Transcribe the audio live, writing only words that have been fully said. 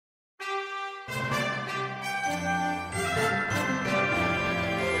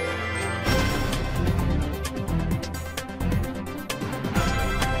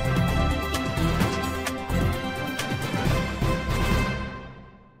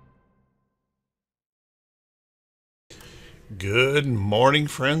Good morning,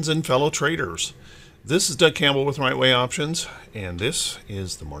 friends and fellow traders. This is Doug Campbell with Right Way Options, and this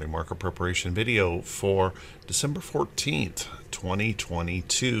is the morning market preparation video for December 14th,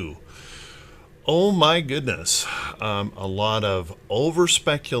 2022. Oh my goodness, a lot of over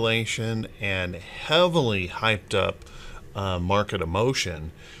speculation and heavily hyped up market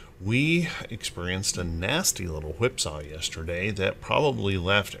emotion. We experienced a nasty little whipsaw yesterday that probably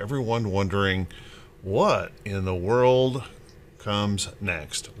left everyone wondering what in the world comes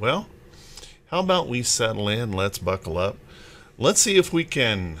next. Well, how about we settle in? Let's buckle up. Let's see if we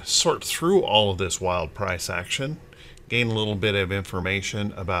can sort through all of this wild price action, gain a little bit of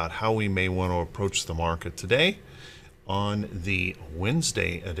information about how we may want to approach the market today on the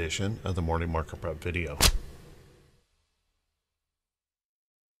Wednesday edition of the Morning Market Prep video.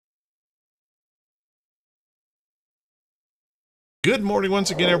 Good morning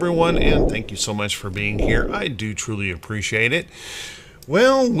once again, everyone, and thank you so much for being here. I do truly appreciate it.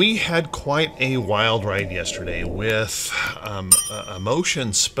 Well, we had quite a wild ride yesterday with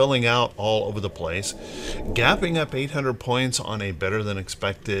emotion spilling out all over the place, gapping up 800 points on a better than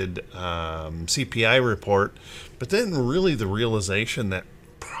expected CPI report, but then really the realization that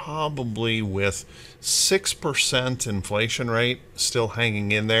probably with 6% inflation rate still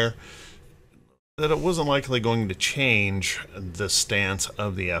hanging in there, that it wasn't likely going to change the stance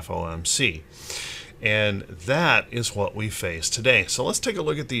of the FOMC. And that is what we face today. So let's take a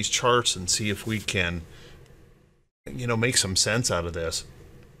look at these charts and see if we can, make some sense out of this.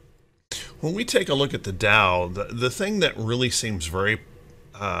 When we take a look at the Dow, the thing that really seems very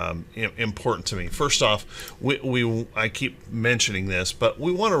important to me. First off, I keep mentioning this, but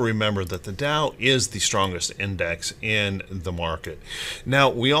we want to remember that the Dow is the strongest index in the market.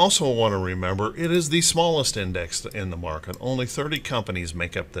 Now, we also want to remember it is the smallest index in the market. Only 30 companies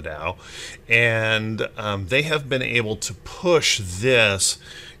make up the Dow, and they have been able to push this,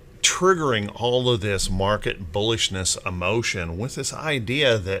 triggering all of this market bullishness emotion with this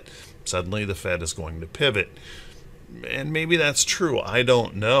idea that suddenly the Fed is going to pivot. And maybe that's true, I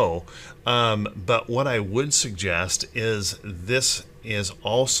don't know. But what I would suggest is this is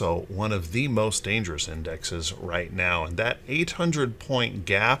also one of the most dangerous indexes right now. And that 800-point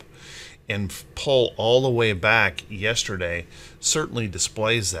gap and pull all the way back yesterday certainly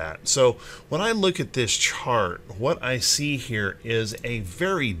displays that. So when I look at this chart, what I see here is a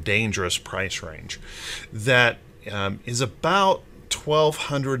very dangerous price range that is about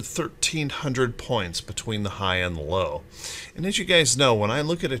 1,200, 1,300 points between the high and the low. And as you guys know, when I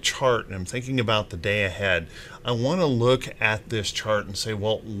look at a chart and I'm thinking about the day ahead, I want to look at this chart and say,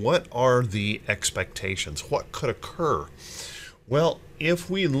 well, what are the expectations? What could occur? Well, if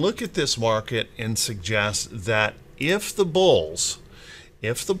we look at this market and suggest that if the bulls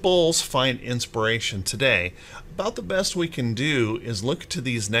find inspiration today, about the best we can do is look to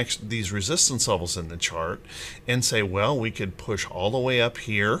these resistance levels in the chart and say, well, we could push all the way up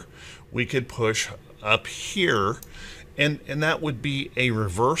here, we could push up here, and that would be a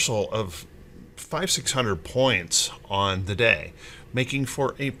reversal of 500-600 points on the day, making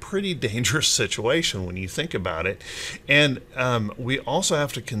for a pretty dangerous situation when you think about it. And we also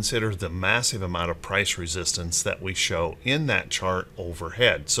have to consider the massive amount of price resistance that we show in that chart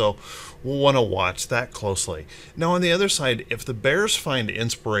overhead. So we'll want to watch that closely. Now on the other side, if the bears find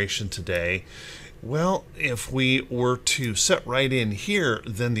inspiration today, well, if we were to set right in here,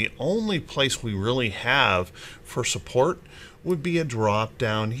 then the only place we really have for support would be a drop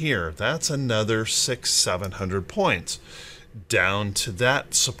down here. That's another 600-700 points down to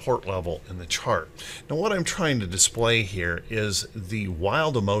that support level in the chart. Now what I'm trying to display here is the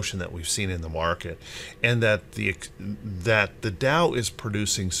wild emotion that we've seen in the market, and that the Dow is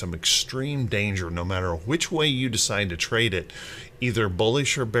producing some extreme danger no matter which way you decide to trade it, either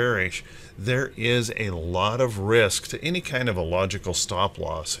bullish or bearish. There is a lot of risk to any kind of a logical stop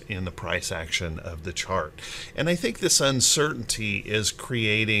loss in the price action of the chart. And I think this uncertainty is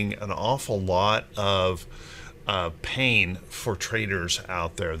creating an awful lot of pain for traders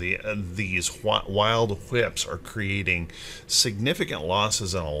out there. These wild whips are creating significant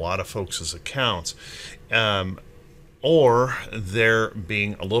losses in a lot of folks' accounts, or they're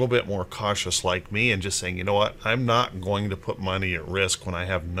being a little bit more cautious like me and just saying, you know what, I'm not going to put money at risk when I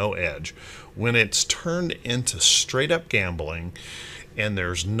have no edge. When it's turned into straight up gambling and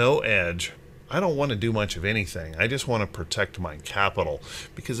there's no edge, I don't want to do much of anything. I just want to protect my capital,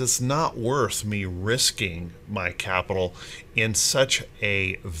 because it's not worth me risking my capital in such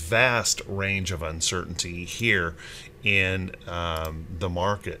a vast range of uncertainty here in the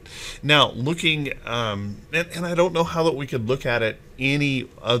market. Now, looking, and I don't know how that we could look at it any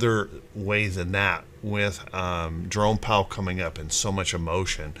other way than that, with Jerome Powell coming up and so much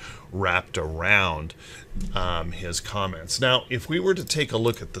emotion wrapped around his comments. Now, if we were to take a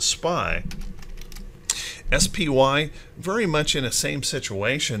look at the SPY, SPY, very much in the same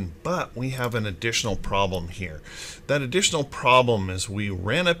situation, but we have an additional problem here. That additional problem is we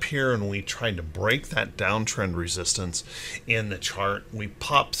ran up here and we tried to break that downtrend resistance in the chart. We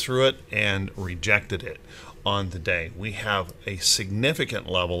popped through it and rejected it on the day. We have a significant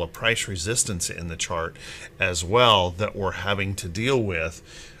level of price resistance in the chart as well that we're having to deal with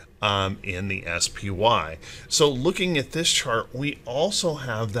in the SPY. So looking at this chart, we also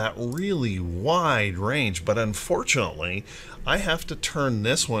have that really wide range, but unfortunately I have to turn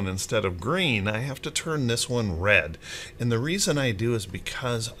this one, instead of green, I have to turn this one red. And the reason I do is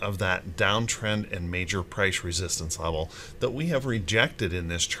because of that downtrend and major price resistance level that we have rejected in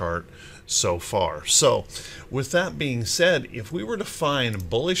this chart so far. So with that being said, if we were to find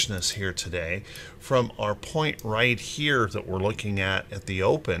bullishness here today from our point right here that we're looking at the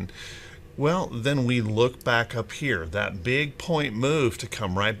open, well, then we look back up here. That big point move to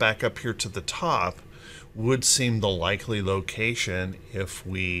come right back up here to the top would seem the likely location if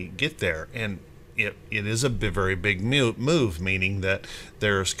we get there. And it is a very big move, meaning that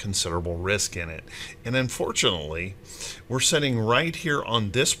there's considerable risk in it. And unfortunately, we're sitting right here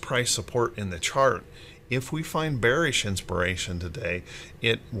on this price support in the chart. If we find bearish inspiration today,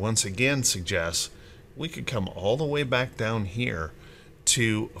 it once again suggests we could come all the way back down here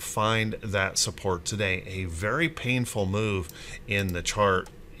to find that support today. A very painful move in the chart,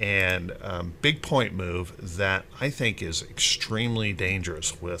 and big point move that I think is extremely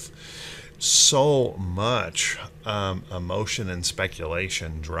dangerous, with so much emotion and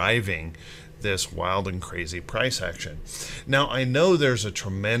speculation driving this wild and crazy price action. Now, I know there's a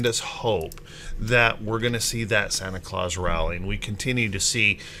tremendous hope that we're going to see that Santa Claus rally, and we continue to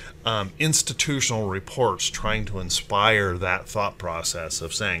see institutional reports trying to inspire that thought process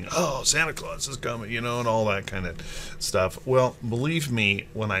of saying, oh, Santa Claus is coming, you know, and all that kind of stuff. Well, believe me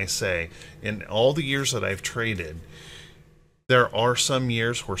when I say, in all the years that I've traded, there are some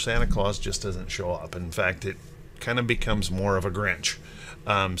years where Santa Claus just doesn't show up. In fact, it kind of becomes more of a Grinch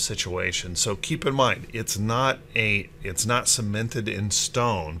situation. So keep in mind, it's not cemented in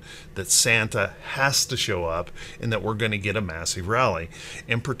stone that Santa has to show up and that we're going to get a massive rally.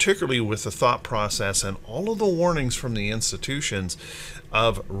 And particularly with the thought process and all of the warnings from the institutions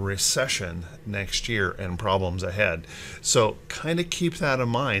of recession next year and problems ahead. So kind of keep that in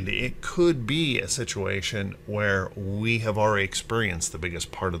mind. It could be a situation where we have already experienced the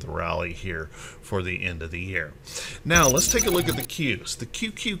biggest part of the rally here for the end of the year. Now let's take a look at the Qs. The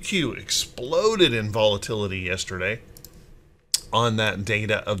QQQ exploded in volatility yesterday on that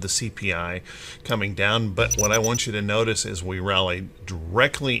data of the CPI coming down, but what I want you to notice is we rallied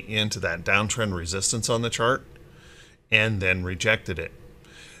directly into that downtrend resistance on the chart and then rejected it.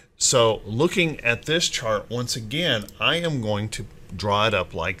 So looking at this chart, once again, I am going to draw it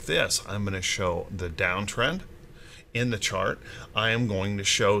up like this. I'm going to show the downtrend in the chart. I am going to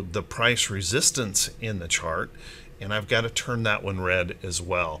show the price resistance in the chart, and I've got to turn that one red as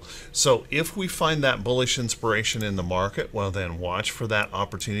well. So if we find that bullish inspiration in the market, well, then watch for that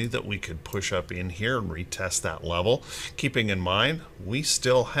opportunity that we could push up in here and retest that level, keeping in mind we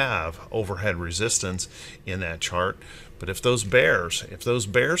still have overhead resistance in that chart. But if those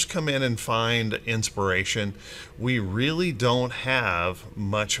bears come in and find inspiration, we really don't have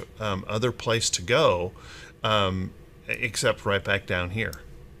much other place to go except right back down here.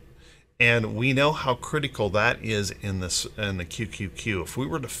 And we know how critical that is in the QQQ. If we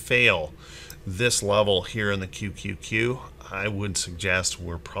were to fail this level here in the QQQ, I would suggest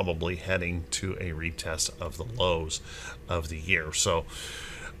we're probably heading to a retest of the lows of the year. So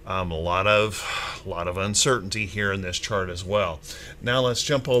a lot of uncertainty here in this chart as well. Now let's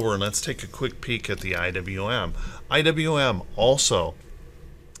jump over and let's take a quick peek at the IWM. IWM also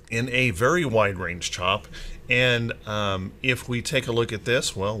in a very wide range chop. And if we take a look at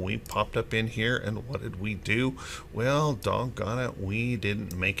this, well, we popped up in here, and what did we do? Well, doggone it, we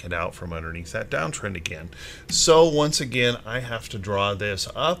didn't make it out from underneath that downtrend again. So once again, I have to draw this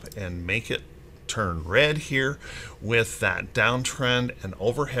up and make it turn red here with that downtrend and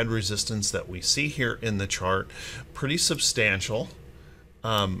overhead resistance that we see here in the chart. Pretty substantial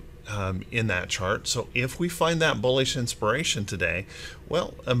in that chart. So if we find that bullish inspiration today,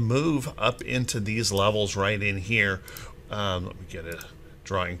 well, a move up into these levels right in here. Let me get a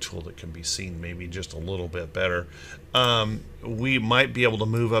drawing tool that can be seen maybe just a little bit better. We might be able to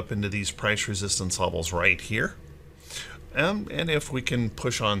move up into these price resistance levels right here. And if we can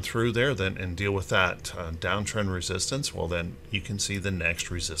push on through there then and deal with that downtrend resistance, well, then you can see the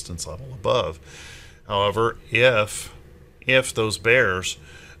next resistance level above. However, if those bears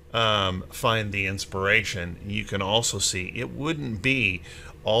find the inspiration, you can also see it wouldn't be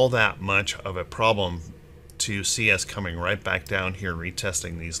all that much of a problem to see us coming right back down here and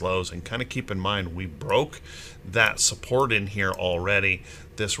retesting these lows. And kind of keep in mind, we broke that support in here already.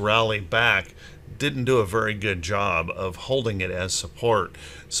 This rally back didn't do a very good job of holding it as support,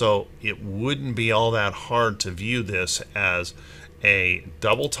 so it wouldn't be all that hard to view this as a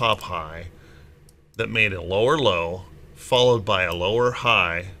double top high that made a lower low followed by a lower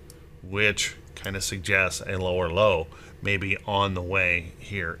high, which kind of suggests a lower low maybe on the way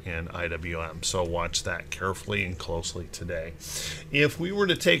here in IWM. So watch that carefully and closely today. If we were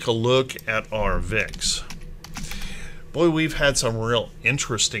to take a look at our VIX, boy, we've had some real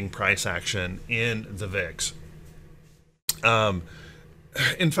interesting price action in the VIX.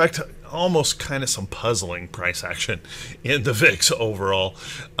 In fact, almost kind of some puzzling price action in the VIX overall.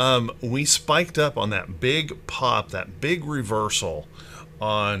 We spiked up on that big pop, that big reversal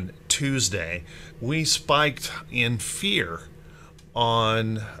on Tuesday. We spiked in fear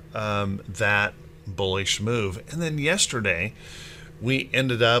on that bullish move. And then yesterday, we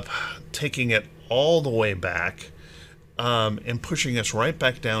ended up taking it all the way back and pushing us right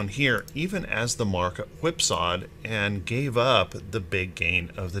back down here, even as the market whipsawed and gave up the big gain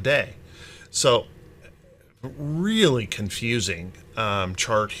of the day. So really confusing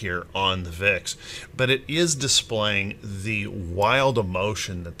chart here on the VIX, but it is displaying the wild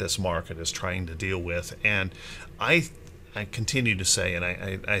emotion that this market is trying to deal with. And I continue to say, and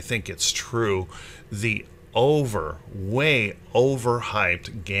I think it's true, the way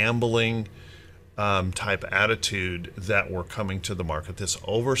overhyped gambling type attitude that we're coming to the market, this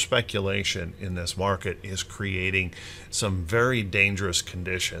over speculation in this market, is creating some very dangerous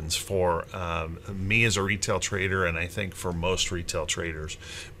conditions for me as a retail trader, and I think for most retail traders,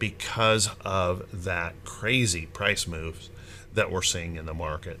 because of that crazy price moves that we're seeing in the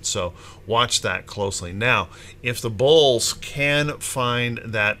market. So watch that closely. Now, if the bulls can find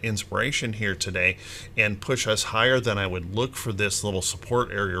that inspiration here today and push us higher, then I would look for this little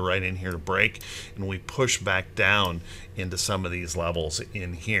support area right in here to break, and we push back down into some of these levels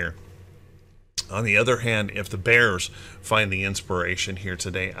in here. On the other hand, if the bears find the inspiration here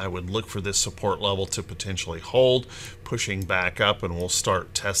today, I would look for this support level to potentially hold, pushing back up, and we'll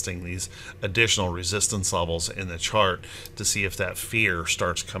start testing these additional resistance levels in the chart to see if that fear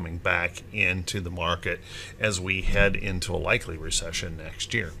starts coming back into the market as we head into a likely recession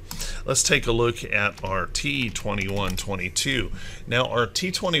next year. Let's take a look at our T2122. Now, our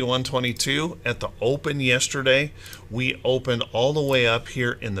T2122 at the open yesterday, we opened all the way up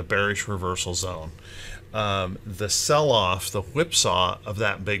here in the bearish reversal zone. The sell-off, the whipsaw of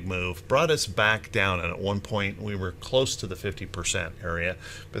that big move brought us back down, and at one point we were close to the 50% area,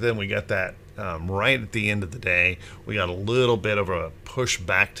 but then we got that right at the end of the day. We got a little bit of a push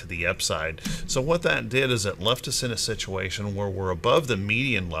back to the upside. So what that did is it left us in a situation where we're above the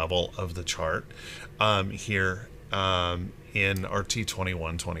median level of the chart here in our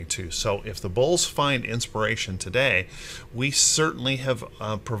T2122. So if the bulls find inspiration today, we certainly have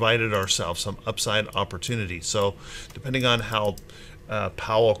provided ourselves some upside opportunity. So depending on how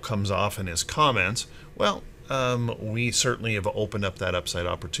Powell comes off in his comments, well, we certainly have opened up that upside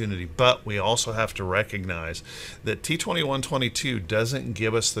opportunity, but we also have to recognize that T2122 doesn't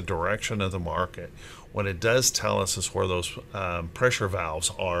give us the direction of the market. What it does tell us is where those pressure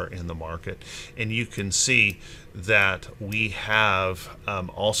valves are in the market. And you can see that we have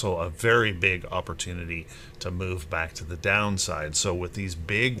also a very big opportunity to move back to the downside. So with these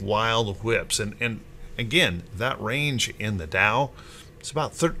big wild whips, and again, that range in the Dow, it's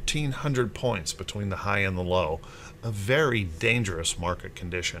about 1,300 points between the high and the low. A very dangerous market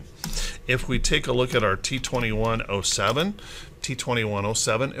condition. If we take a look at our T2107,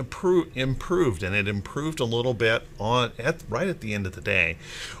 T2107 improved, and it improved a little bit right at the end of the day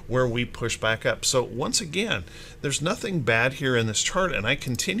where we push back up. So once again, there's nothing bad here in this chart, and I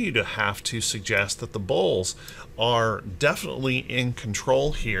continue to have to suggest that the bulls are definitely in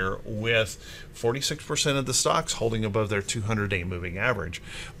control here with 46% of the stocks holding above their 200-day moving average.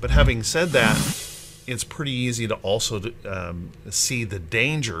 But having said that, it's pretty easy to also see the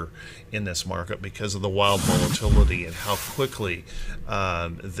danger in this market because of the wild volatility and how quickly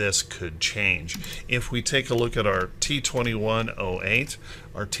this could change. If we take a look at our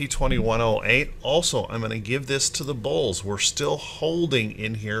T2108, also I'm going to give this to the bulls. We're still holding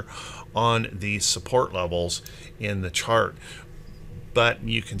in here on these support levels in the chart. but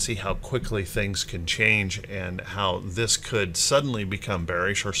you can see how quickly things can change and how this could suddenly become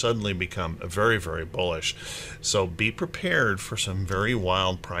bearish or suddenly become very, very bullish. So be prepared for some very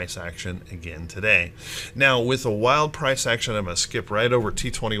wild price action again today. Now, with a wild price action, I'm going to skip right over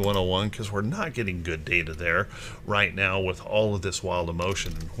T20-101 because we're not getting good data there right now with all of this wild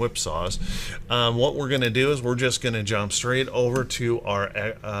emotion and whipsaws. What we're going to do is we're just going to jump straight over to our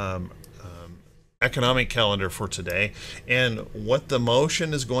economic calendar for today, and what the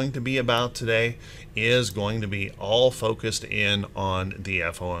motion is going to be about today is going to be all focused in on the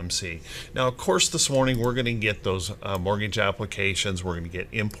FOMC. Now, of course, this morning we're going to get those mortgage applications. We're going to get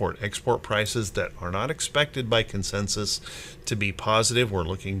import-export prices that are not expected by consensus to be positive. We're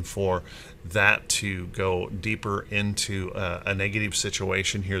looking for that to go deeper into a negative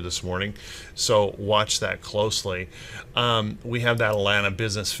situation here this morning, so watch that closely. We have that Atlanta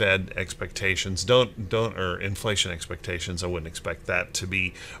business Fed expectations, or inflation expectations. I wouldn't expect that to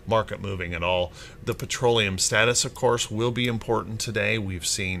be market moving at all. The petroleum status, of course, will be important today. We've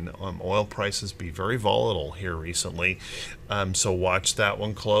seen oil prices be very volatile here recently, so watch that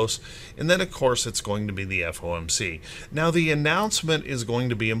one close. And then, of course, it's going to be the FOMC. Now, the announcement is going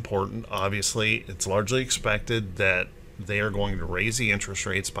to be important. Obviously, it's largely expected that they are going to raise the interest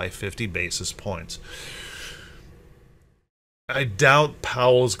rates by 50 basis points. I doubt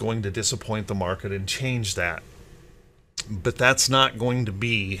Powell is going to disappoint the market and change that. But that's not going to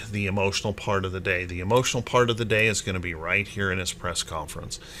be the emotional part of the day. The emotional part of the day is going to be right here in his press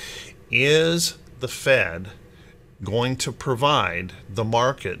conference. Is the Fed going to provide the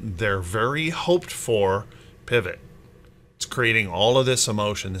market their very hoped for pivot? It's creating all of this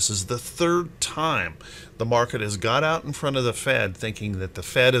emotion. This is the third time the market has got out in front of the Fed thinking that the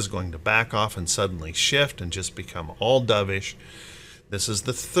Fed is going to back off and suddenly shift and just become all dovish. This is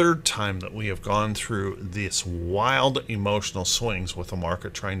the third time that we have gone through this wild emotional swings with the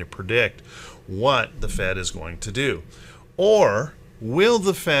market trying to predict what the Fed is going to do. Or will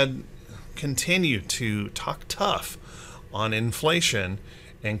the Fed continue to talk tough on inflation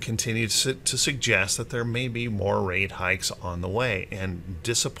and continue to suggest that there may be more rate hikes on the way and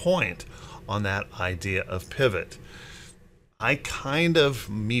disappoint on that idea of pivot? I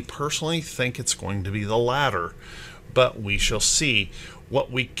me personally think it's going to be the latter, but we shall see. What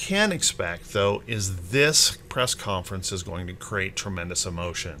we can expect, though, is this press conference is going to create tremendous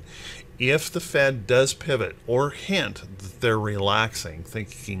emotion. If the Fed does pivot or hint that they're relaxing,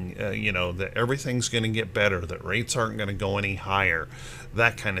 thinking, that everything's going to get better, that rates aren't going to go any higher,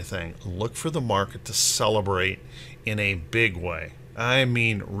 that kind of thing, look for the market to celebrate in a big way. I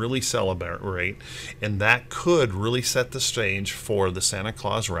mean, really celebrate, and that could really set the stage for the Santa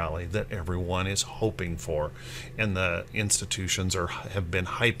Claus rally that everyone is hoping for and the institutions have been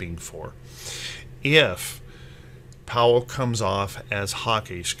hyping for. If Powell comes off as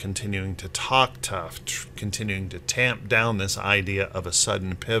hawkish, continuing to talk tough, continuing to tamp down this idea of a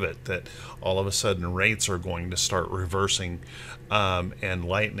sudden pivot, that all of a sudden rates are going to start reversing and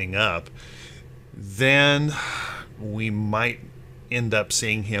lightening up, then we might end up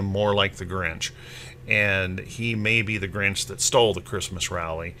seeing him more like the Grinch, and he may be the Grinch that stole the Christmas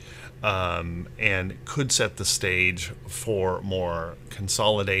rally, and could set the stage for more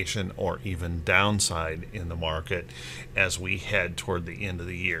consolidation or even downside in the market as we head toward the end of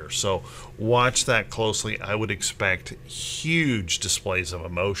the year. So watch that closely. I would expect huge displays of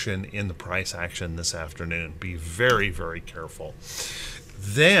emotion in the price action this afternoon. Be very, very careful.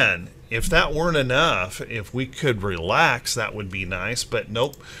 Then, if that weren't enough, if we could relax, that would be nice. But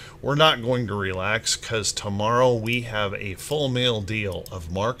nope, we're not going to relax, because tomorrow we have a full meal deal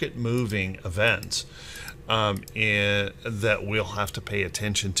of market-moving events that we'll have to pay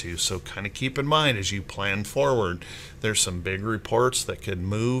attention to. So kind of keep in mind as you plan forward, there's some big reports that could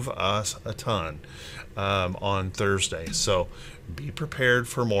move us a ton on Thursday. So be prepared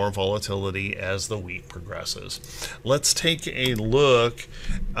for more volatility as the week progresses. Let's take a look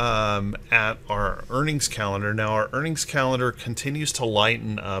at our earnings calendar. Now, our earnings calendar continues to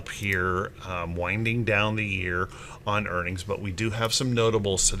lighten up here, winding down the year on earnings, but we do have some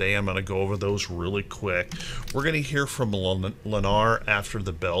notables today. I'm going to go over those really quick. We're going to hear from Lennar after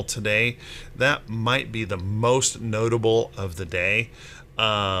the bell today. That might be the most notable of the day.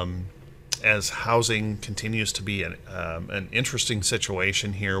 As housing continues to be an interesting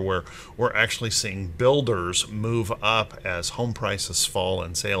situation here, where we're actually seeing builders move up as home prices fall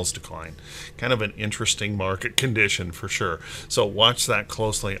and sales decline. Kind of an interesting market condition for sure. So watch that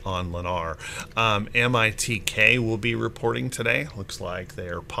closely on Lennar. MITK will be reporting today. Looks like they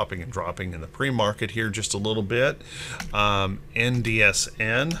are popping and dropping in the pre-market here just a little bit.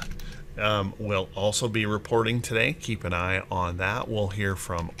 NDSN will also be reporting today. Keep an eye on that. We'll hear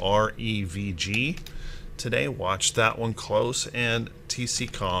from REVG today. Watch that one close. And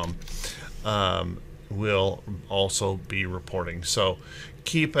TCCom will also be reporting. So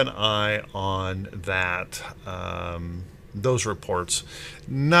keep an eye on that. Those reports,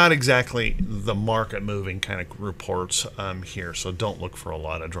 not exactly the market moving kind of reports here, so don't look for a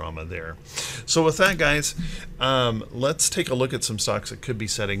lot of drama there. So with that, guys, let's take a look at some stocks that could be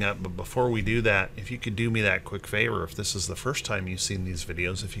setting up. But before we do that, if you could do me that quick favor, if this is the first time you've seen these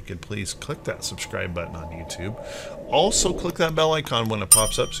videos, if you could please click that subscribe button on YouTube. Also click that bell icon when it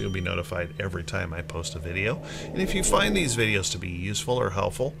pops up so you'll be notified every time I post a video. And if you find these videos to be useful or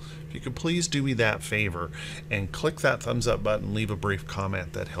helpful, if you could please do me that favor and click that thumbs up button, leave a brief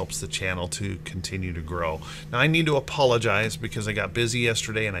comment. That helps the channel to continue to grow. Now, I need to apologize because I got busy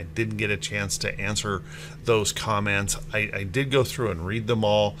yesterday and I didn't get a chance to answer those comments. I did go through and read them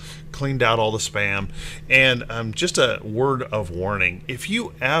all, cleaned out all the spam, and just a word of warning. If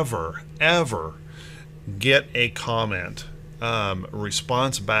you ever get a comment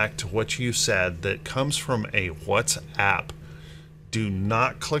response back to what you said that comes from a WhatsApp, do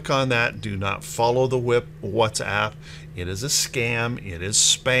not click on that. Do not follow the WhatsApp. It is a scam. It is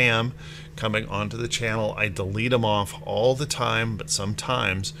spam coming onto the channel. I delete them off all the time, but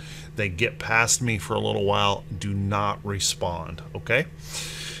sometimes they get past me for a little while. Do not respond, okay?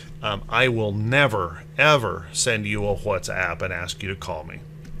 I will never, ever send you a WhatsApp and ask you to call me.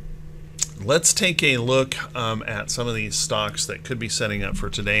 Let's take a look at some of these stocks that could be setting up for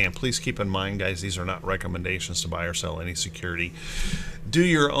today. And please keep in mind, guys, these are not recommendations to buy or sell any security. Do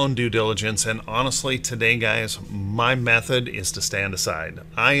your own due diligence. And honestly, today, guys, my method is to stand aside.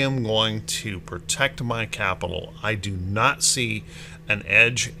 I am going to protect my capital. I do not see an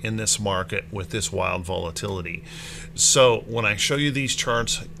edge in this market with this wild volatility. So when I show you these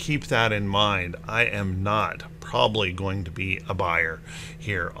charts, keep that in mind. I am not probably going to be a buyer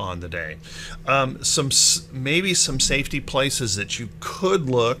here on the day. Maybe some safety places that you could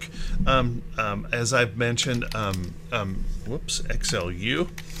look, as I've mentioned, XLU.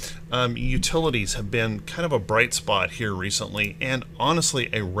 Utilities have been kind of a bright spot here recently, and honestly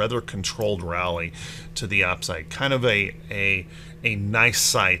a rather controlled rally to the upside. Kind of a nice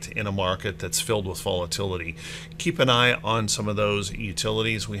sight in a market that's filled with volatility. Keep an eye on some of those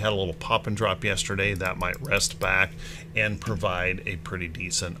utilities. We had a little pop and drop yesterday. That might rest back and provide a pretty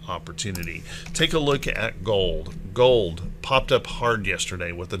decent opportunity. Take a look at gold. Gold popped up hard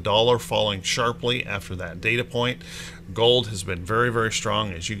yesterday with the dollar falling sharply after that data point. Gold has been very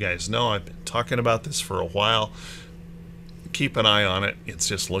strong. As you guys know, I've been talking about this for a while. Keep an eye on it. It's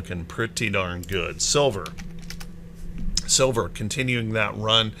just looking pretty darn good. Silver continuing that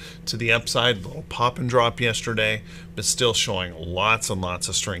run to the upside. A little pop and drop yesterday, but still showing lots and lots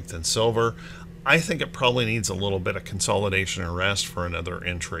of strength in silver. I think it probably needs a little bit of consolidation and rest for another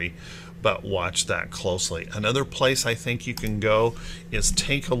entry, but watch that closely. Another place I think you can go is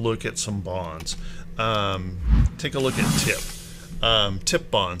take a look at some bonds. Take a look at TIP.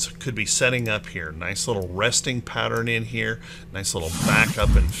 TIP bonds could be setting up here. Nice little resting pattern in here. Nice little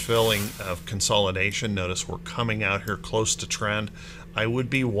backup and filling of consolidation. Notice we're coming out here close to trend. I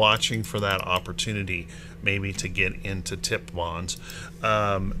would be watching for that opportunity maybe to get into TIP bonds.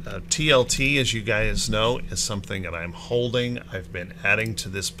 TLT, as you guys know, is something that I'm holding. I've been adding to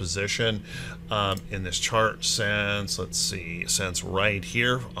this position in this chart since, let's see, since right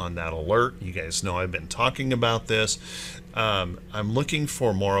here on that alert. You guys know I've been talking about this. I'm looking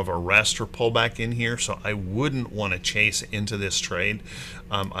for more of a rest or pullback in here, so I wouldn't want to chase into this trade.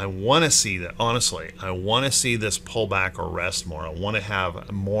 I want to see that, honestly, I want to see this pullback or rest more. I want to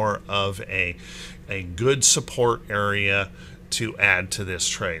have more of a good support area to add to this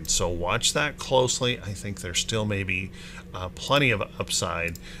trade. So watch that closely. I think there's still maybe plenty of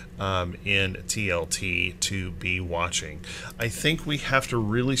upside in TLT to be watching. I think we have to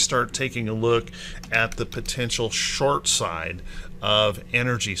really start taking a look at the potential short side of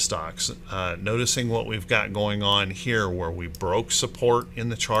energy stocks. Noticing what we've got going on here where we broke support in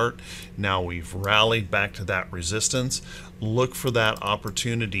the chart. Now we've rallied back to that resistance. Look for that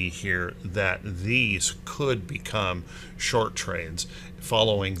opportunity here that these could become short trades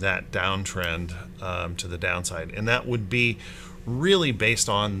following that downtrend to the downside. And that would be really based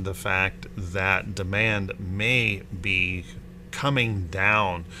on the fact that demand may be coming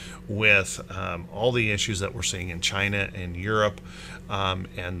down with all the issues that we're seeing in China and Europe,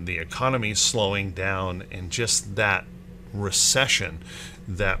 and the economy slowing down, and just that recession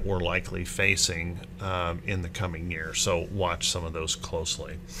that we're likely facing in the coming year. So watch some of those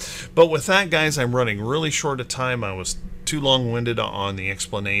closely. But with that, guys, I'm running really short of time. I was too long-winded on the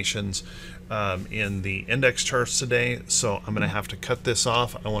explanations in the index charts today, so I'm going to have to cut this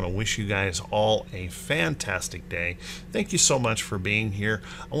off. I want to wish you guys all a fantastic day. Thank you so much for being here.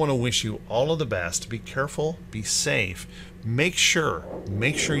 I want to wish you all of the best. Be careful, be safe. Make sure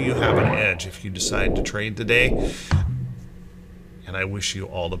you have an edge if you decide to trade today. And I wish you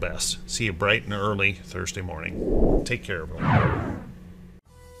all the best. See you bright and early Thursday morning. Take care, everyone.